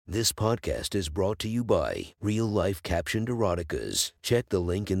This podcast is brought to you by Real Life Captioned Eroticas. Check the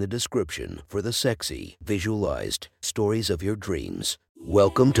link in the description for the sexy, visualized stories of your dreams.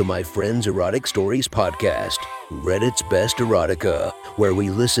 Welcome to my Friends Erotic Stories podcast, Reddit's Best Erotica, where we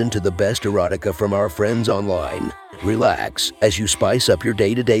listen to the best erotica from our friends online. Relax as you spice up your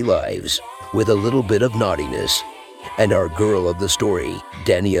day-to-day lives with a little bit of naughtiness. And our girl of the story,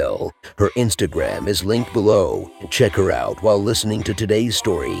 Danielle. Her Instagram is linked below. Check her out while listening to today's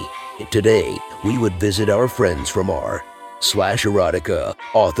story. Today, we would visit our friends from r/erotica.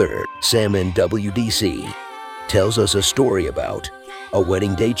 Author Salmon WDC tells us a story about a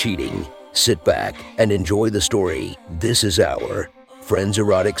wedding day cheating. Sit back and enjoy the story. This is our Friends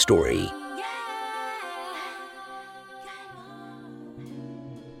Erotic Story.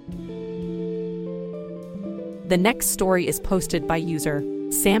 The next story is posted by user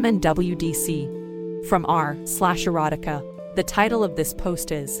Salmon WDC from r/erotica. The title of this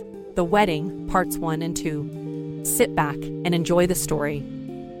post is The Wedding, Parts 1 and 2. Sit back and enjoy the story.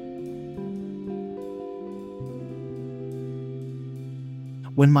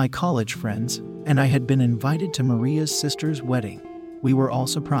 When my college friends and I had been invited to Maria's sister's wedding, we were all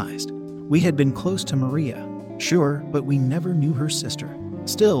surprised. We had been close to Maria, sure, but we never knew her sister.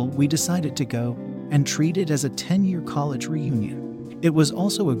 Still, we decided to go and treat it as a 10-year college reunion. It was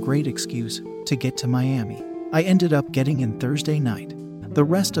also a great excuse to get to Miami. I ended up getting in Thursday night. The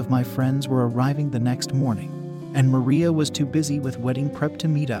rest of my friends were arriving the next morning, and Maria was too busy with wedding prep to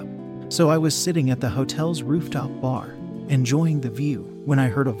meet up. So I was sitting at the hotel's rooftop bar, enjoying the view, when I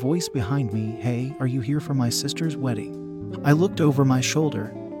heard a voice behind me, "Hey, are you here for my sister's wedding?" I looked over my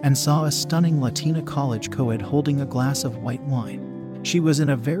shoulder and saw a stunning Latina college co-ed holding a glass of white wine. She was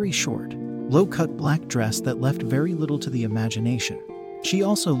in a very short, low-cut black dress that left very little to the imagination. She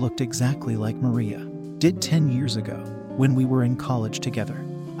also looked exactly like Maria did 10 years ago when we were in college together.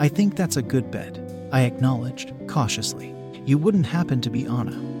 "I think that's a good bet," I acknowledged, cautiously. "You wouldn't happen to be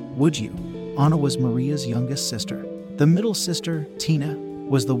Anna, would you?" Anna was Maria's youngest sister. The middle sister, Tina,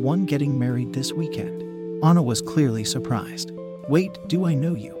 was the one getting married this weekend. Anna was clearly surprised. "Wait, do I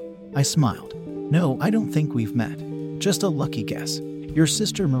know you?" I smiled. "No, I don't think we've met. Just a lucky guess. Your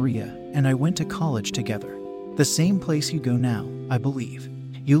sister Maria and I went to college together. The same place you go now, I believe.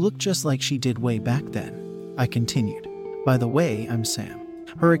 You look just like she did way back then," I continued. "By the way, I'm Sam."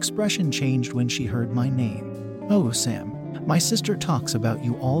 Her expression changed when she heard my name. "Oh, Sam, my sister talks about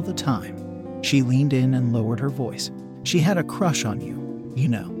you all the time." She leaned in and lowered her voice. "She had a crush on you, you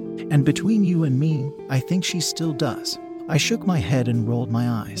know. And between you and me, I think she still does." I shook my head and rolled my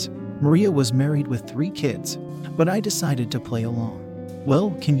eyes. Maria was married with 3 kids, but I decided to play along.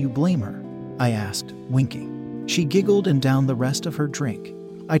 "Well, can you blame her?" I asked, winking. She giggled and downed the rest of her drink.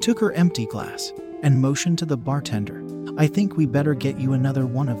 I took her empty glass and motioned to the bartender. "I think we better get you another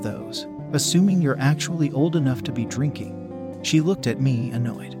one of those, assuming you're actually old enough to be drinking." She looked at me,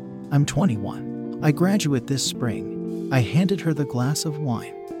 annoyed. "I'm 21. I graduate this spring." I handed her the glass of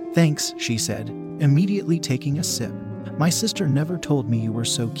wine. "Thanks," she said, immediately taking a sip. "My sister never told me you were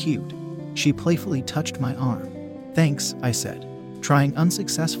so cute." She playfully touched my arm. "Thanks," I said, trying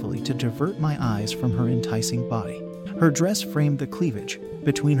unsuccessfully to divert my eyes from her enticing body. Her dress framed the cleavage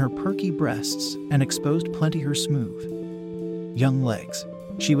between her perky breasts and exposed plenty her smooth, young legs.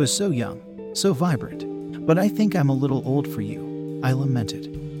 She was so young, so vibrant. "But I think I'm a little old for you," I lamented.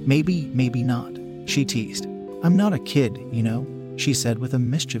 Maybe not," she teased. "I'm not a kid, you know," she said with a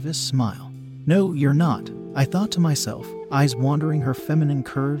mischievous smile. "No, you're not," I thought to myself, eyes wandering her feminine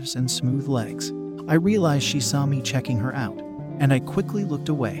curves and smooth legs. I realized she saw me checking her out, and I quickly looked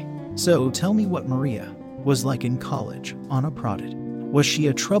away. "So tell me what Maria was like in college," Anna prodded. "Was she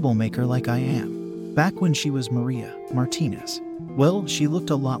a troublemaker like I am, back when she was Maria Martinez?" "Well, she looked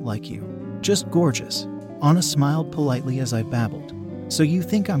a lot like you. Just gorgeous." Anna smiled politely as I babbled. "So you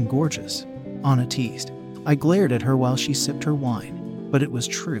think I'm gorgeous?" Anna teased. I glared at her while she sipped her wine, but it was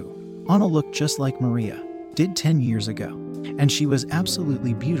true. Anna looked just like Maria did 10 years ago, and she was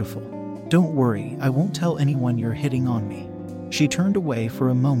absolutely beautiful. "Don't worry, I won't tell anyone you're hitting on me." She turned away for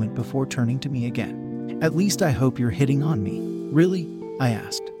a moment before turning to me again. "At least I hope you're hitting on me." "Really?" I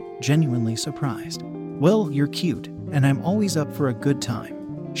asked, genuinely surprised. "Well, you're cute, and I'm always up for a good time,"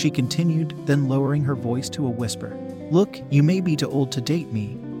 she continued, then lowering her voice to a whisper. "Look, you may be too old to date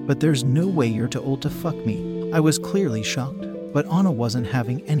me, but there's no way you're too old to fuck me." I was clearly shocked, but Anna wasn't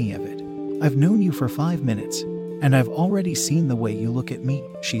having any of it. "I've known you for 5 minutes, and I've already seen the way you look at me,"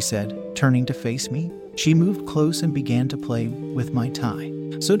 she said, turning to face me. She moved close and began to play with my tie.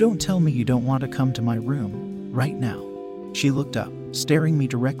 "So don't tell me you don't want to come to my room right now." She looked up, staring me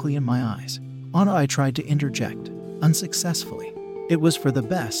directly in my eyes. "Anna," I tried to interject, unsuccessfully. It was for the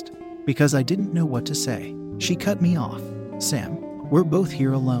best, because I didn't know what to say. She cut me off. Sam, we're both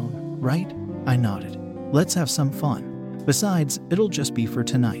here alone, right? I nodded. Let's have some fun. Besides, it'll just be for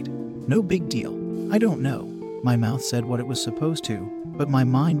tonight. No big deal. I don't know. My mouth said what it was supposed to, but my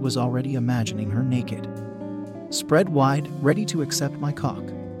mind was already imagining her naked, spread wide, ready to accept my cock.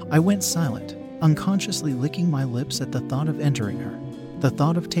 I went silent, unconsciously licking my lips at the thought of entering her, the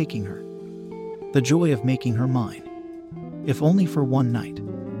thought of taking her, the joy of making her mine. If only for one night.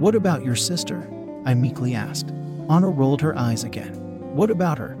 What about your sister? I meekly asked. Anna rolled her eyes again. What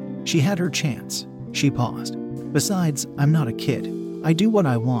about her? She had her chance. She paused. Besides, I'm not a kid. I do what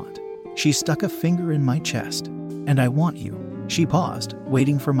I want. She stuck a finger in my chest. And I want you. She paused,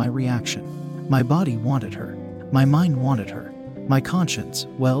 waiting for my reaction. My body wanted her. My mind wanted her. My conscience,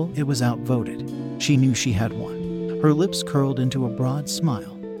 well, it was outvoted. She knew she had one. Her lips curled into a broad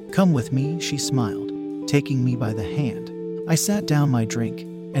smile. Come with me, she smiled, taking me by the hand. I sat down my drink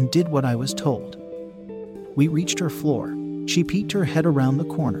and did what I was told. We reached her floor. She peeked her head around the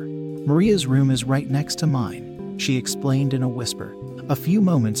corner. Maria's room is right next to mine, she explained in a whisper. A few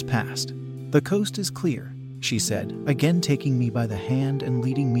moments passed. The coast is clear, she said, again taking me by the hand and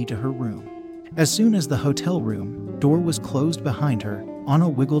leading me to her room. As soon as the hotel room door was closed behind her, Anna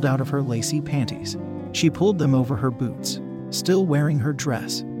wiggled out of her lacy panties. She pulled them over her boots, still wearing her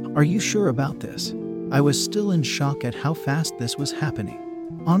dress. Are you sure about this? I was still in shock at how fast this was happening.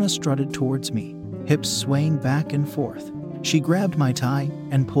 Anna strutted towards me, hips swaying back and forth. She grabbed my tie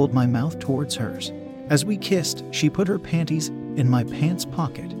and pulled my mouth towards hers. As we kissed, she put her panties in my pants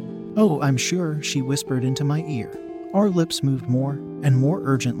pocket. Oh, I'm sure, she whispered into my ear. Our lips moved more and more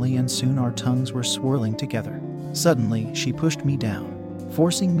urgently, and soon our tongues were swirling together. Suddenly, she pushed me down,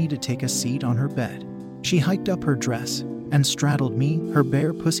 forcing me to take a seat on her bed. She hiked up her dress and straddled me, her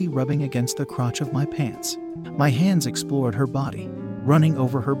bare pussy rubbing against the crotch of my pants. My hands explored her body, running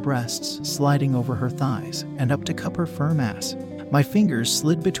over her breasts, sliding over her thighs, and up to cup her firm ass. My fingers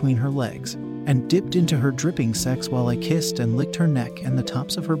slid between her legs and dipped into her dripping sex while I kissed and licked her neck and the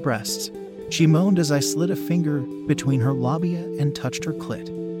tops of her breasts. She moaned as I slid a finger between her labia and touched her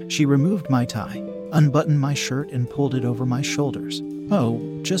clit. She removed my tie, unbuttoned my shirt, and pulled it over my shoulders.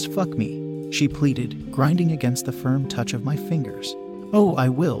 Oh, just fuck me, she pleaded, grinding against the firm touch of my fingers. Oh, I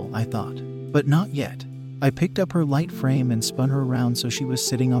will, I thought, but not yet. I picked up her light frame and spun her around so she was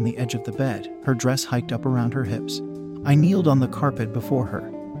sitting on the edge of the bed, her dress hiked up around her hips. I kneeled on the carpet before her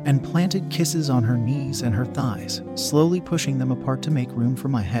and planted kisses on her knees and her thighs, slowly pushing them apart to make room for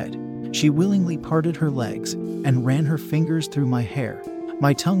my head. She willingly parted her legs and ran her fingers through my hair.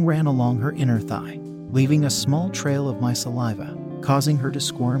 My tongue ran along her inner thigh, leaving a small trail of my saliva, causing her to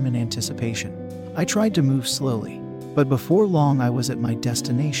squirm in anticipation. I tried to move slowly, but before long I was at my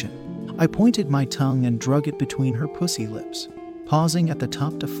destination. I pointed my tongue and drug it between her pussy lips, pausing at the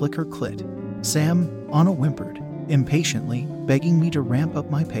top to flick her clit. Sam, Anna whimpered, impatiently, begging me to ramp up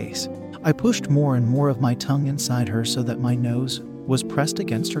my pace. I pushed more and more of my tongue inside her so that my nose was pressed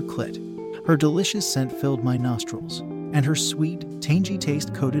against her clit. Her delicious scent filled my nostrils, and her sweet, tangy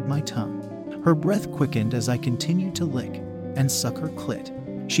taste coated my tongue. Her breath quickened as I continued to lick and suck her clit.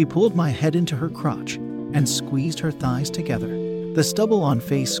 She pulled my head into her crotch and squeezed her thighs together. The stubble on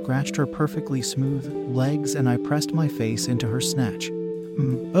face scratched her perfectly smooth legs, and I pressed my face into her snatch.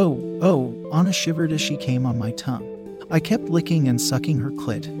 Oh, Anna shivered as she came on my tongue. I kept licking and sucking her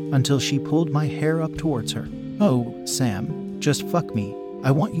clit until she pulled my hair up towards her. Oh, Sam, just fuck me.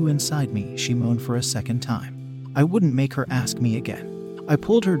 I want you inside me, she moaned for a second time. I wouldn't make her ask me again. I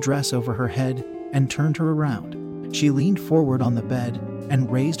pulled her dress over her head and turned her around. She leaned forward on the bed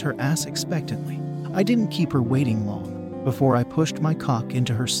and raised her ass expectantly. I didn't keep her waiting long before I pushed my cock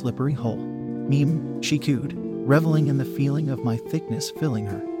into her slippery hole. Meem, she cooed, reveling in the feeling of my thickness filling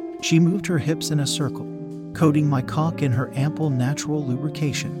her. She moved her hips in a circle, coating my cock in her ample natural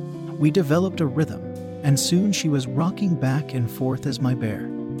lubrication. We developed a rhythm, and soon she was rocking back and forth as my bare,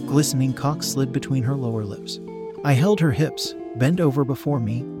 glistening cock slid between her lower lips. I held her hips, bent over before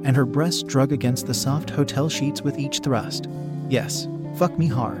me, and her breasts drug against the soft hotel sheets with each thrust. Yes, fuck me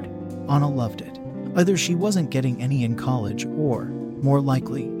hard. Anna loved it. Either she wasn't getting any in college, or, more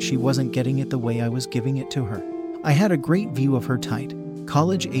likely, she wasn't getting it the way I was giving it to her. I had a great view of her tight,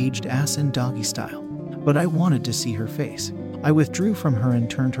 college-aged ass in doggy style, but I wanted to see her face. I withdrew from her and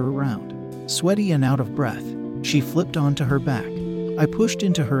turned her around. Sweaty and out of breath, she flipped onto her back. I pushed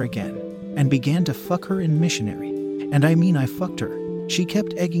into her again and began to fuck her in missionary. And I mean I fucked her. She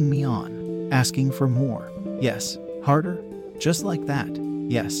kept egging me on, asking for more. Yes, harder? Just like that.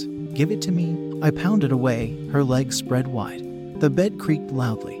 Yes, give it to me. I pounded away, her legs spread wide. The bed creaked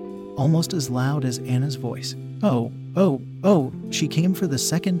loudly, almost as loud as Anna's voice. Oh, Oh, she came for the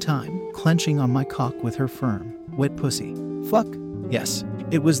second time, clenching on my cock with her firm, wet pussy. Fuck. Yes.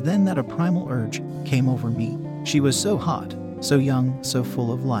 It was then that a primal urge came over me. She was so hot, so young, so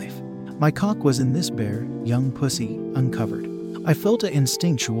full of life. My cock was in this bare, young pussy, uncovered. I felt an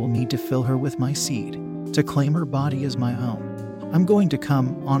instinctual need to fill her with my seed, to claim her body as my own. I'm going to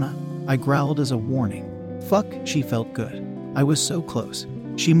come, Anna, I growled as a warning. Fuck, she felt good. I was so close.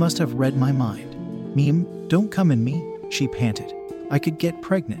 She must have read my mind. Meme, don't come in me, she panted. I could get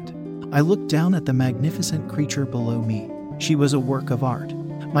pregnant. I looked down at the magnificent creature below me. She was a work of art.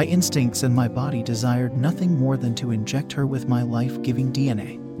 My instincts and my body desired nothing more than to inject her with my life-giving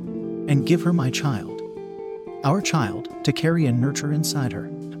DNA and give her my child. Our child, to carry and nurture inside her.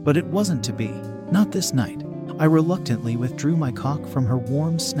 But it wasn't to be. Not this night. I reluctantly withdrew my cock from her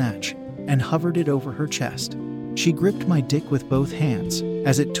warm snatch and hovered it over her chest. She gripped my dick with both hands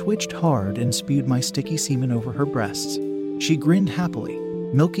as it twitched hard and spewed my sticky semen over her breasts. She grinned happily,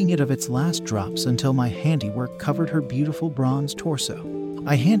 milking it of its last drops until my handiwork covered her beautiful bronze torso.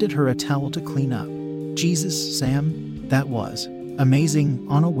 I handed her a towel to clean up. Jesus, Sam, that was amazing,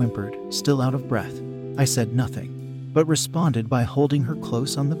 Anna whimpered, still out of breath. I said nothing, but responded by holding her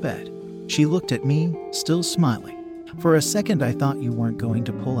close on the bed. She looked at me, still smiling. For a second I thought you weren't going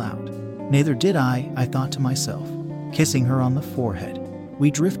to pull out. Neither did I thought to myself, kissing her on the forehead. We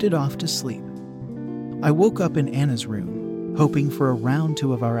drifted off to sleep. I woke up in Anna's room, hoping for a round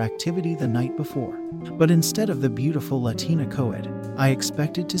 2 of our activity the night before. But instead of the beautiful Latina co-ed I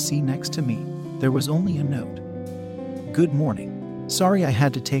expected to see next to me, there was only a note. Good morning. Sorry I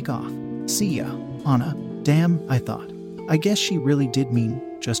had to take off. See ya, Anna. Damn, I thought. I guess she really did mean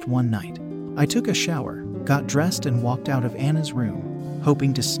just one night. I took a shower, got dressed and walked out of Anna's room,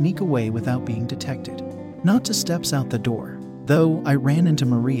 hoping to sneak away without being detected. Not 2 steps out the door, though, I ran into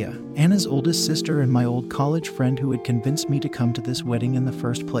Maria, Anna's oldest sister and my old college friend who had convinced me to come to this wedding in the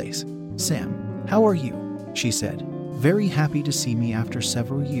first place. Sam, how are you? She said, very happy to see me after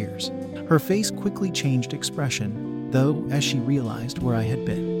several years. Her face quickly changed expression, though, as she realized where I had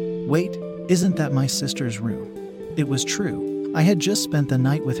been. Wait, isn't that my sister's room? It was true. I had just spent the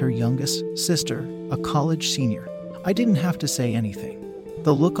night with her youngest sister, a college senior. I didn't have to say anything.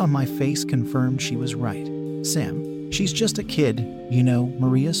 The look on my face confirmed she was right. Sam, she's just a kid, you know,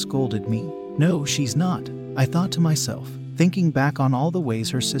 Maria scolded me. No, she's not, I thought to myself, thinking back on all the ways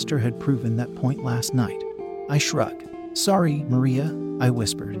her sister had proven that point last night. I shrugged. Sorry, Maria, I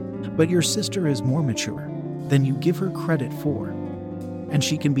whispered, but your sister is more mature than you give her credit for. And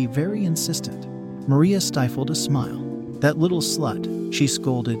she can be very insistent. Maria stifled a smile. That little slut, she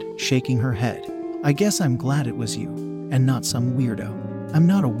scolded, shaking her head. I guess I'm glad it was you, and not some weirdo. I'm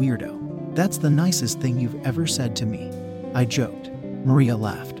not a weirdo. That's the nicest thing you've ever said to me. I joked. Maria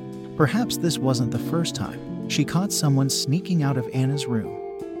laughed. Perhaps this wasn't the first time she caught someone sneaking out of Anna's room.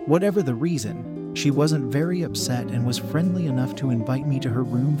 Whatever the reason, she wasn't very upset and was friendly enough to invite me to her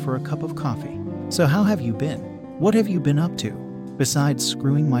room for a cup of coffee. So how have you been? What have you been up to, besides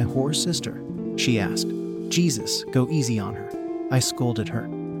screwing my whore sister? She asked. Jesus, go easy on her. I scolded her.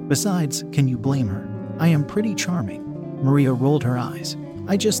 Besides, can you blame her? I am pretty charming. Maria rolled her eyes.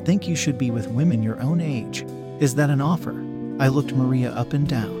 I just think you should be with women your own age. Is that an offer? I looked Maria up and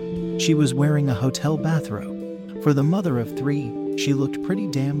down. She was wearing a hotel bathrobe. For the mother of 3, she looked pretty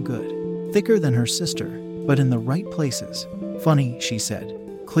damn good. Thicker than her sister, but in the right places. Funny, she said,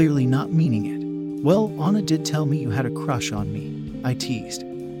 clearly not meaning it. Well, Anna did tell me you had a crush on me, I teased.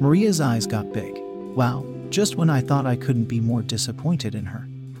 Maria's eyes got big. Wow, just when I thought I couldn't be more disappointed in her.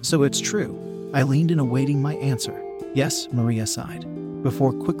 So it's true. I leaned in awaiting my answer. Yes, Maria sighed,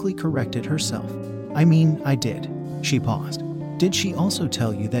 before quickly corrected herself. I mean, I did. She paused. Did she also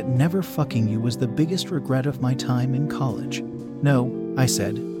tell you that never fucking you was the biggest regret of my time in college? No, I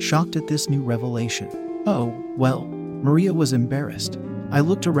said, shocked at this new revelation. Oh, well, Maria was embarrassed. I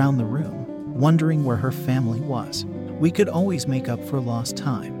looked around the room, wondering where her family was. We could always make up for lost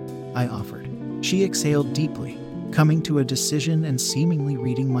time, I offered. She exhaled deeply, coming to a decision and seemingly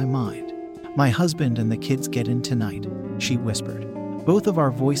reading my mind. My husband and the kids get in tonight, she whispered. Both of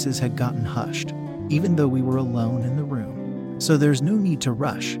our voices had gotten hushed, even though we were alone in the room. So there's no need to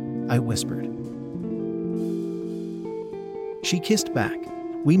rush, I whispered. She kissed back.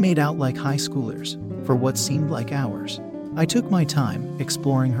 We made out like high schoolers, for what seemed like hours. I took my time,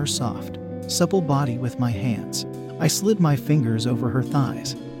 exploring her soft, supple body with my hands. I slid my fingers over her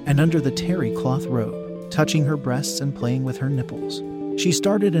thighs and under the terry cloth robe, touching her breasts and playing with her nipples. She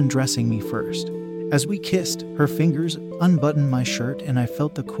started undressing me first. As we kissed, her fingers unbuttoned my shirt and I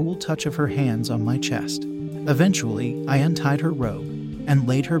felt the cool touch of her hands on my chest. Eventually, I untied her robe and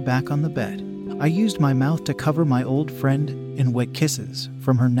laid her back on the bed. I used my mouth to cover my old friend in wet kisses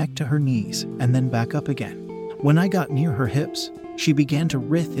from her neck to her knees and then back up again. When I got near her hips, she began to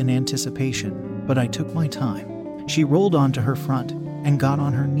writhe in anticipation, but I took my time. She rolled onto her front and got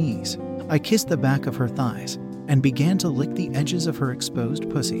on her knees. I kissed the back of her thighs and began to lick the edges of her exposed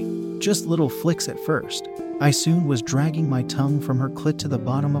pussy. Just little flicks at first. I soon was dragging my tongue from her clit to the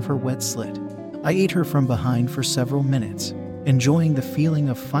bottom of her wet slit. I ate her from behind for several minutes, enjoying the feeling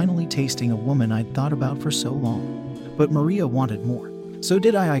of finally tasting a woman I'd thought about for so long. But Maria wanted more. So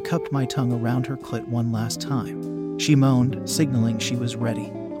did I. I cupped my tongue around her clit one last time. She moaned, signaling she was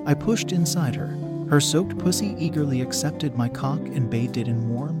ready. I pushed inside her. Her soaked pussy eagerly accepted my cock and bathed it in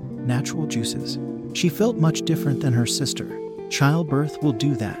warm, natural juices. She felt much different than her sister. Childbirth will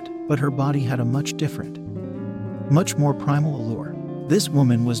do that, but her body had a much different, much more primal allure. This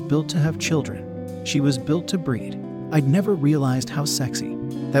woman was built to have children. She was built to breed. I'd never realized how sexy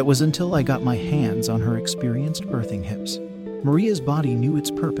that was until I got my hands on her experienced birthing hips. Maria's body knew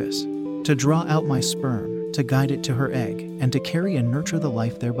its purpose: to draw out my sperm, to guide it to her egg, and to carry and nurture the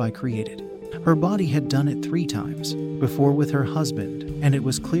life thereby created. Her body had done it 3 times before with her husband, and it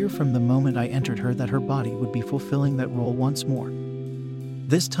was clear from the moment I entered her that her body would be fulfilling that role once more.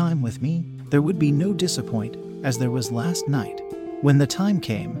 This time with me, there would be no disappoint, as there was last night. When the time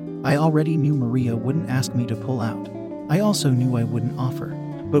came, I already knew Maria wouldn't ask me to pull out. I also knew I wouldn't offer,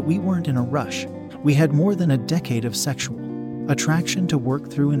 but we weren't in a rush. We had more than a decade of sexual attraction to work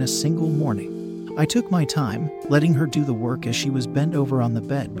through in a single morning. I took my time, letting her do the work as she was bent over on the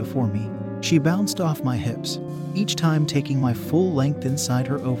bed before me. She bounced off my hips, each time taking my full length inside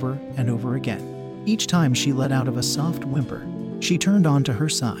her over and over again. Each time she let out of a soft whimper. She turned onto her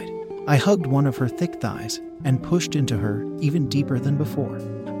side. I hugged one of her thick thighs and pushed into her even deeper than before.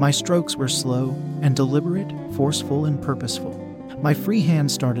 My strokes were slow and deliberate, forceful and purposeful. My free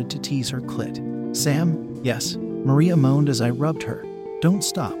hand started to tease her clit. "Sam, yes," Maria moaned as I rubbed her. "Don't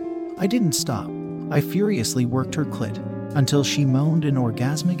stop." I didn't stop. I furiously worked her clit until she moaned in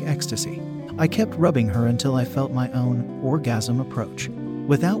orgasmic ecstasy. I kept rubbing her until I felt my own orgasm approach.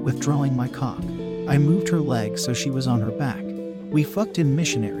 Without withdrawing my cock, I moved her legs so she was on her back. We fucked in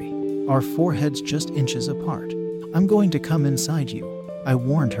missionary, our foreheads just inches apart. "I'm going to come inside you," I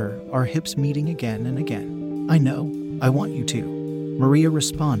warned her, our hips meeting again and again. "I know, I want you to," Maria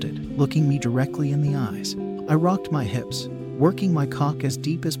responded, looking me directly in the eyes. I rocked my hips, working my cock as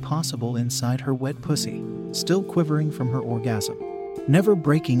deep as possible inside her wet pussy, still quivering from her orgasm. Never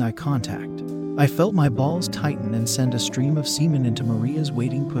breaking eye contact, I felt my balls tighten and send a stream of semen into Maria's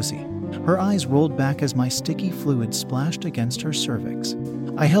waiting pussy. Her eyes rolled back as my sticky fluid splashed against her cervix.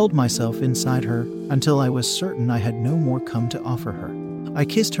 I held myself inside her until I was certain I had no more cum to offer her. I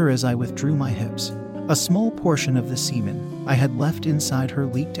kissed her as I withdrew my hips. A small portion of the semen I had left inside her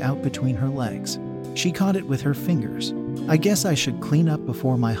leaked out between her legs. She caught it with her fingers. "I guess I should clean up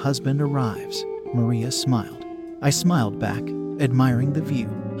before my husband arrives," Maria smiled. I smiled back, admiring the view.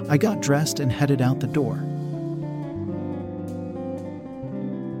 I got dressed and headed out the door.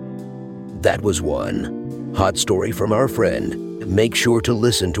 That was one hot story from our friend. Make sure to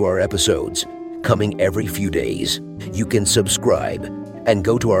listen to our episodes, coming every few days. You can subscribe and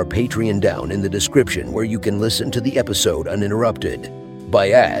go to our Patreon down in the description, where you can listen to the episode uninterrupted, by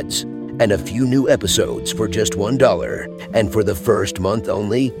ads, and a few new episodes for just $1. And for the first month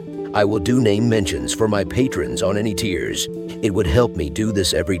only, I will do name mentions for my patrons on any tiers. It would help me do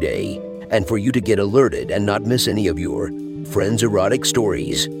this every day, and for you to get alerted and not miss any of your friends' erotic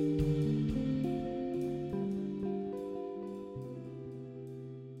stories.